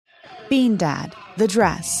Bean Dad, The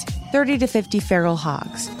Dress, 30 to 50 Feral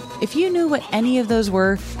Hogs. If you knew what any of those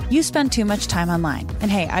were, you spend too much time online.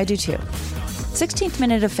 And hey, I do too. 16th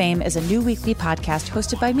Minute of Fame is a new weekly podcast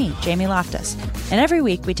hosted by me, Jamie Loftus. And every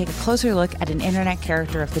week we take a closer look at an internet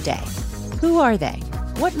character of the day. Who are they?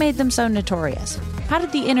 What made them so notorious? How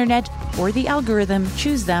did the internet or the algorithm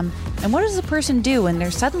choose them? And what does a person do when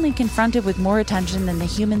they're suddenly confronted with more attention than the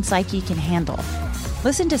human psyche can handle?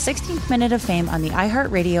 Listen to 16th Minute of Fame on the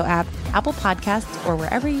iHeartRadio app, Apple Podcasts, or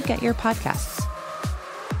wherever you get your podcasts.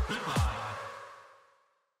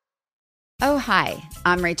 Oh, hi,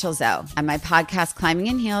 I'm Rachel Zoe, and my podcast, Climbing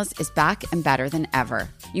in Heels, is back and better than ever.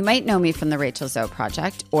 You might know me from the Rachel Zoe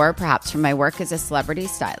Project, or perhaps from my work as a celebrity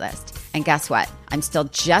stylist. And guess what? I'm still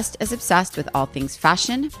just as obsessed with all things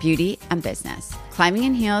fashion, beauty, and business. Climbing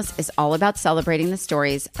in Heels is all about celebrating the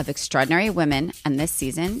stories of extraordinary women, and this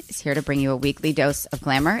season is here to bring you a weekly dose of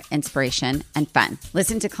glamour, inspiration, and fun.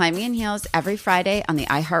 Listen to Climbing in Heels every Friday on the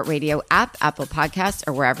iHeartRadio app, Apple Podcasts,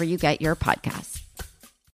 or wherever you get your podcasts.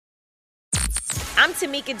 I'm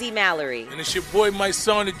Tamika D. Mallory. And it's your boy, my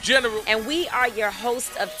son, the General. And we are your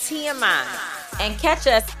hosts of TMI. And catch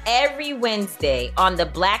us every Wednesday on the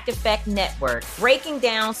Black Effect Network, breaking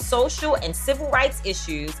down social and civil rights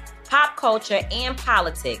issues, pop culture, and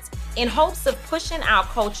politics in hopes of pushing our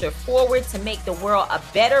culture forward to make the world a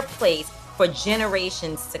better place for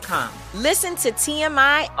generations to come. Listen to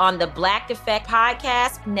TMI on the Black Effect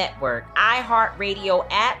Podcast Network, iHeartRadio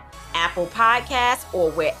app, Apple Podcasts, or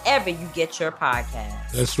wherever you get your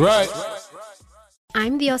podcasts. That's right.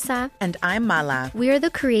 I'm Diosa. And I'm Mala. We are the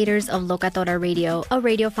creators of Locatora Radio, a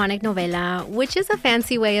radiophonic novela, which is a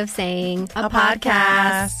fancy way of saying a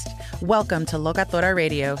podcast. Welcome to Locatora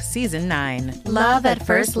Radio, Season 9. Love at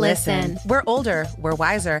first listen. We're older, we're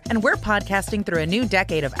wiser, and we're podcasting through a new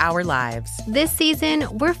decade of our lives. This season,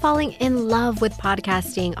 we're falling in love with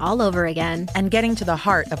podcasting all over again. And getting to the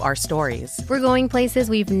heart of our stories. We're going places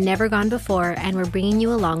we've never gone before, and we're bringing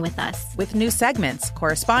you along with us. With new segments,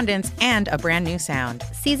 correspondence, and a brand new sound.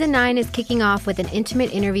 Season 9 is kicking off with an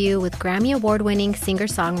intimate interview with Grammy Award-winning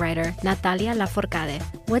singer-songwriter Natalia Lafourcade.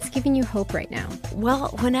 What's giving you hope right now?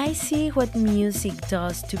 Well, when I see what music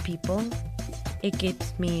does to people, it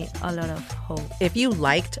gives me a lot of hope. If you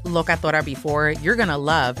liked Locatora before, you're going to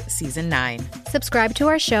love Season 9. Subscribe to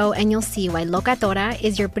our show and you'll see why Locatora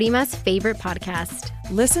is your prima's favorite podcast.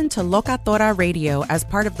 Listen to Locatora Radio as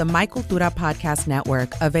part of the My Cultura Podcast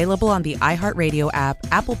Network, available on the iHeartRadio app,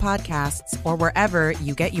 Apple Podcasts, or wherever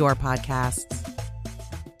you get your podcasts.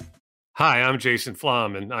 Hi, I'm Jason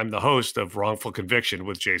Flom, and I'm the host of Wrongful Conviction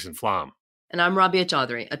with Jason Flom. And I'm Rabia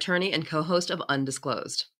Chaudhry, attorney and co-host of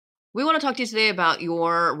Undisclosed. We want to talk to you today about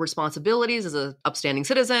your responsibilities as an upstanding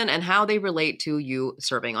citizen and how they relate to you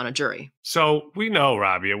serving on a jury. So we know,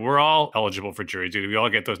 Rabia, we're all eligible for jury duty. We all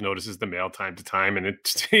get those notices in the mail time to time. And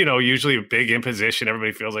it's, usually a big imposition.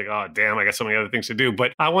 Everybody feels like, oh, damn, I got so many other things to do.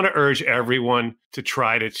 But I want to urge everyone to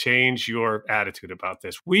try to change your attitude about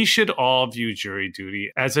this. We should all view jury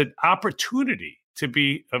duty as an opportunity to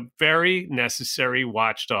be a very necessary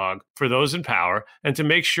watchdog for those in power and to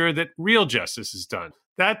make sure that real justice is done.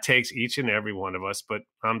 That takes each and every one of us, but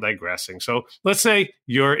I'm digressing. So let's say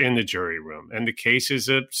you're in the jury room and the case is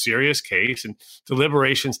a serious case and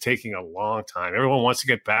deliberation's taking a long time. Everyone wants to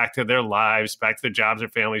get back to their lives, back to their jobs, their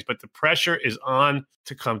families, but the pressure is on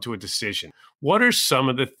to come to a decision. What are some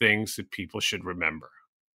of the things that people should remember?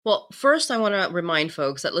 Well, first, I want to remind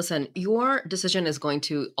folks that, listen, your decision is going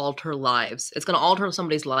to alter lives. It's going to alter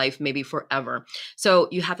somebody's life, maybe forever. So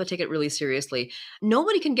you have to take it really seriously.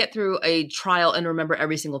 Nobody can get through a trial and remember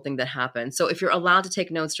every single thing that happened. So if you're allowed to take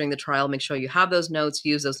notes during the trial, make sure you have those notes,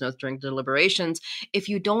 use those notes during deliberations. If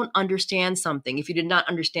you don't understand something, if you did not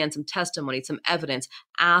understand some testimony, some evidence,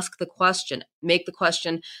 ask the question. Make the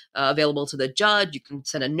question available to the judge. You can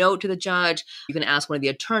send a note to the judge. You can ask one of the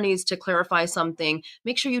attorneys to clarify something.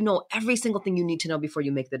 Make sure you know every single thing you need to know before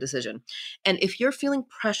you make the decision. And if you're feeling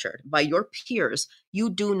pressured by your peers, you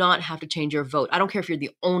do not have to change your vote. I don't care if you're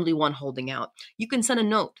the only one holding out. You can send a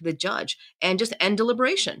note to the judge and just end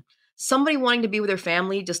deliberation. Somebody wanting to be with their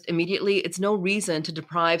family just immediately, it's no reason to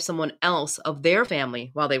deprive someone else of their family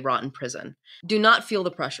while they rot in prison. Do not feel the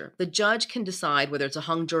pressure. The judge can decide whether it's a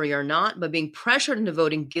hung jury or not, but being pressured into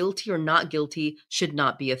voting guilty or not guilty should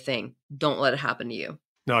not be a thing. Don't let it happen to you.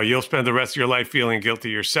 No, you'll spend the rest of your life feeling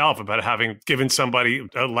guilty yourself about having given somebody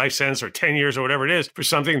a life sentence or 10 years or whatever it is for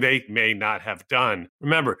something they may not have done.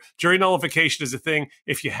 Remember, jury nullification is a thing.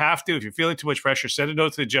 If you have to, if you're feeling too much pressure, send a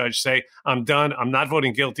note to the judge, say, I'm done. I'm not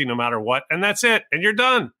voting guilty no matter what. And that's it. And you're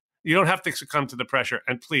done. You don't have to succumb to the pressure.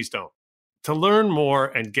 And please don't. To learn more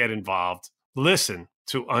and get involved, listen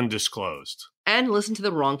to Undisclosed. and listen to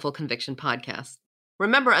the Wrongful Conviction podcast.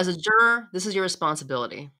 Remember, as a juror, this is your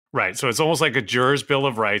responsibility. Right. So it's almost like a juror's bill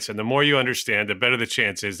of rights. And the more you understand, the better the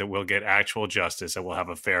chance is that we'll get actual justice and we'll have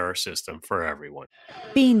a fairer system for everyone.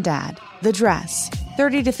 Bean Dad, The Dress,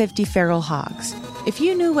 30 to 50 Feral Hogs. If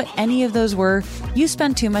you knew what any of those were, you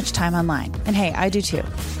spend too much time online. And hey, I do too.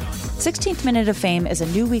 16th Minute of Fame is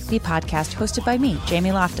a new weekly podcast hosted by me,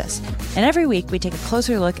 Jamie Loftus. And every week we take a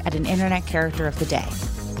closer look at an internet character of the day.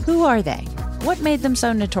 Who are they? What made them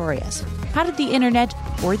so notorious? How did the internet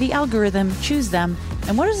or the algorithm choose them?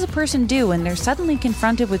 And what does a person do when they're suddenly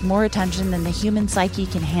confronted with more attention than the human psyche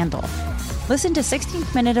can handle? Listen to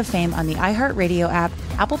 16th Minute of Fame on the iHeartRadio app,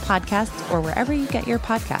 Apple Podcasts, or wherever you get your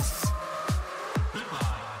podcasts.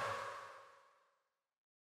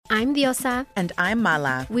 I'm Diosa. And I'm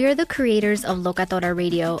Mala. We are the creators of Locatora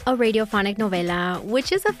Radio, a radiophonic novela,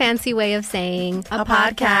 which is a fancy way of saying a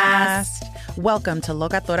podcast. Welcome to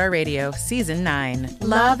Locatora Radio, Season 9.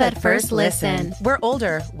 Love at first listen. We're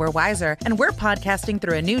older, we're wiser, and we're podcasting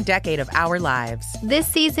through a new decade of our lives. This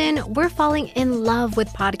season, we're falling in love with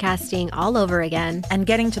podcasting all over again. And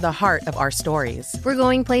getting to the heart of our stories. We're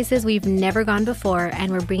going places we've never gone before,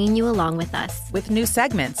 and we're bringing you along with us. With new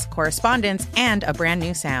segments, correspondence, and a brand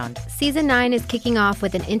new sound. Season 9 is kicking off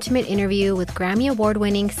with an intimate interview with Grammy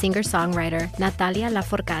Award-winning singer-songwriter Natalia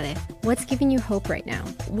Lafourcade. What's giving you hope right now?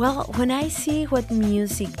 Well, when I see what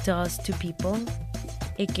music does to people,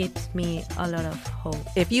 it gives me a lot of hope.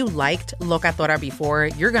 If you liked Locatora before,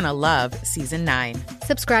 you're going to love Season 9.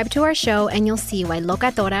 Subscribe to our show and you'll see why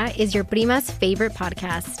Locatora is your prima's favorite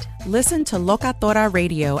podcast. Listen to Locatora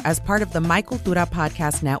Radio as part of the My Cultura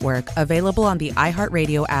Podcast Network, available on the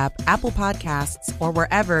iHeartRadio app, Apple Podcasts, or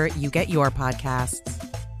wherever you get your podcasts.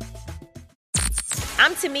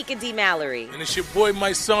 I'm Tamika D. Mallory. And it's your boy,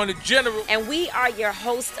 my son, the General. And we are your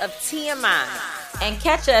hosts of TMI. And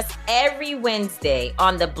catch us every Wednesday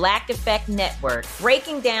on the Black Effect Network,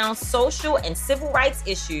 breaking down social and civil rights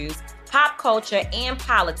issues, pop culture, and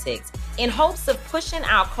politics in hopes of pushing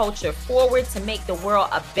our culture forward to make the world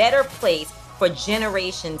a better place for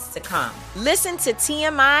generations to come. Listen to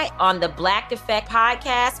TMI on the Black Effect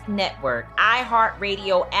Podcast Network,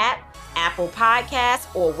 iHeartRadio app, Apple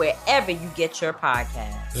Podcasts, or wherever you get your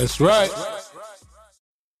podcasts. That's right.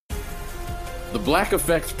 The Black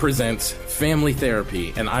Effect presents Family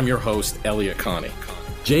Therapy, and I'm your host, Elliot Connie.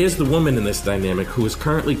 Jay is the woman in this dynamic who is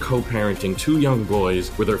currently co-parenting 2 young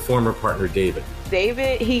boys with her former partner, David.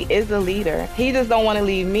 David, he is a leader. He just don't want to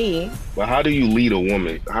leave me. But how do you lead a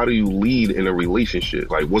woman? How do you lead in a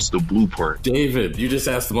relationship? Like, what's the blueprint? David, you just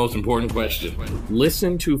asked the most important question.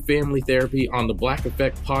 Listen to Family Therapy on the Black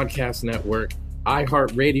Effect Podcast Network,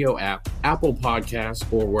 iHeartRadio app, Apple Podcasts,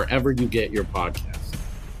 or wherever you get your podcasts.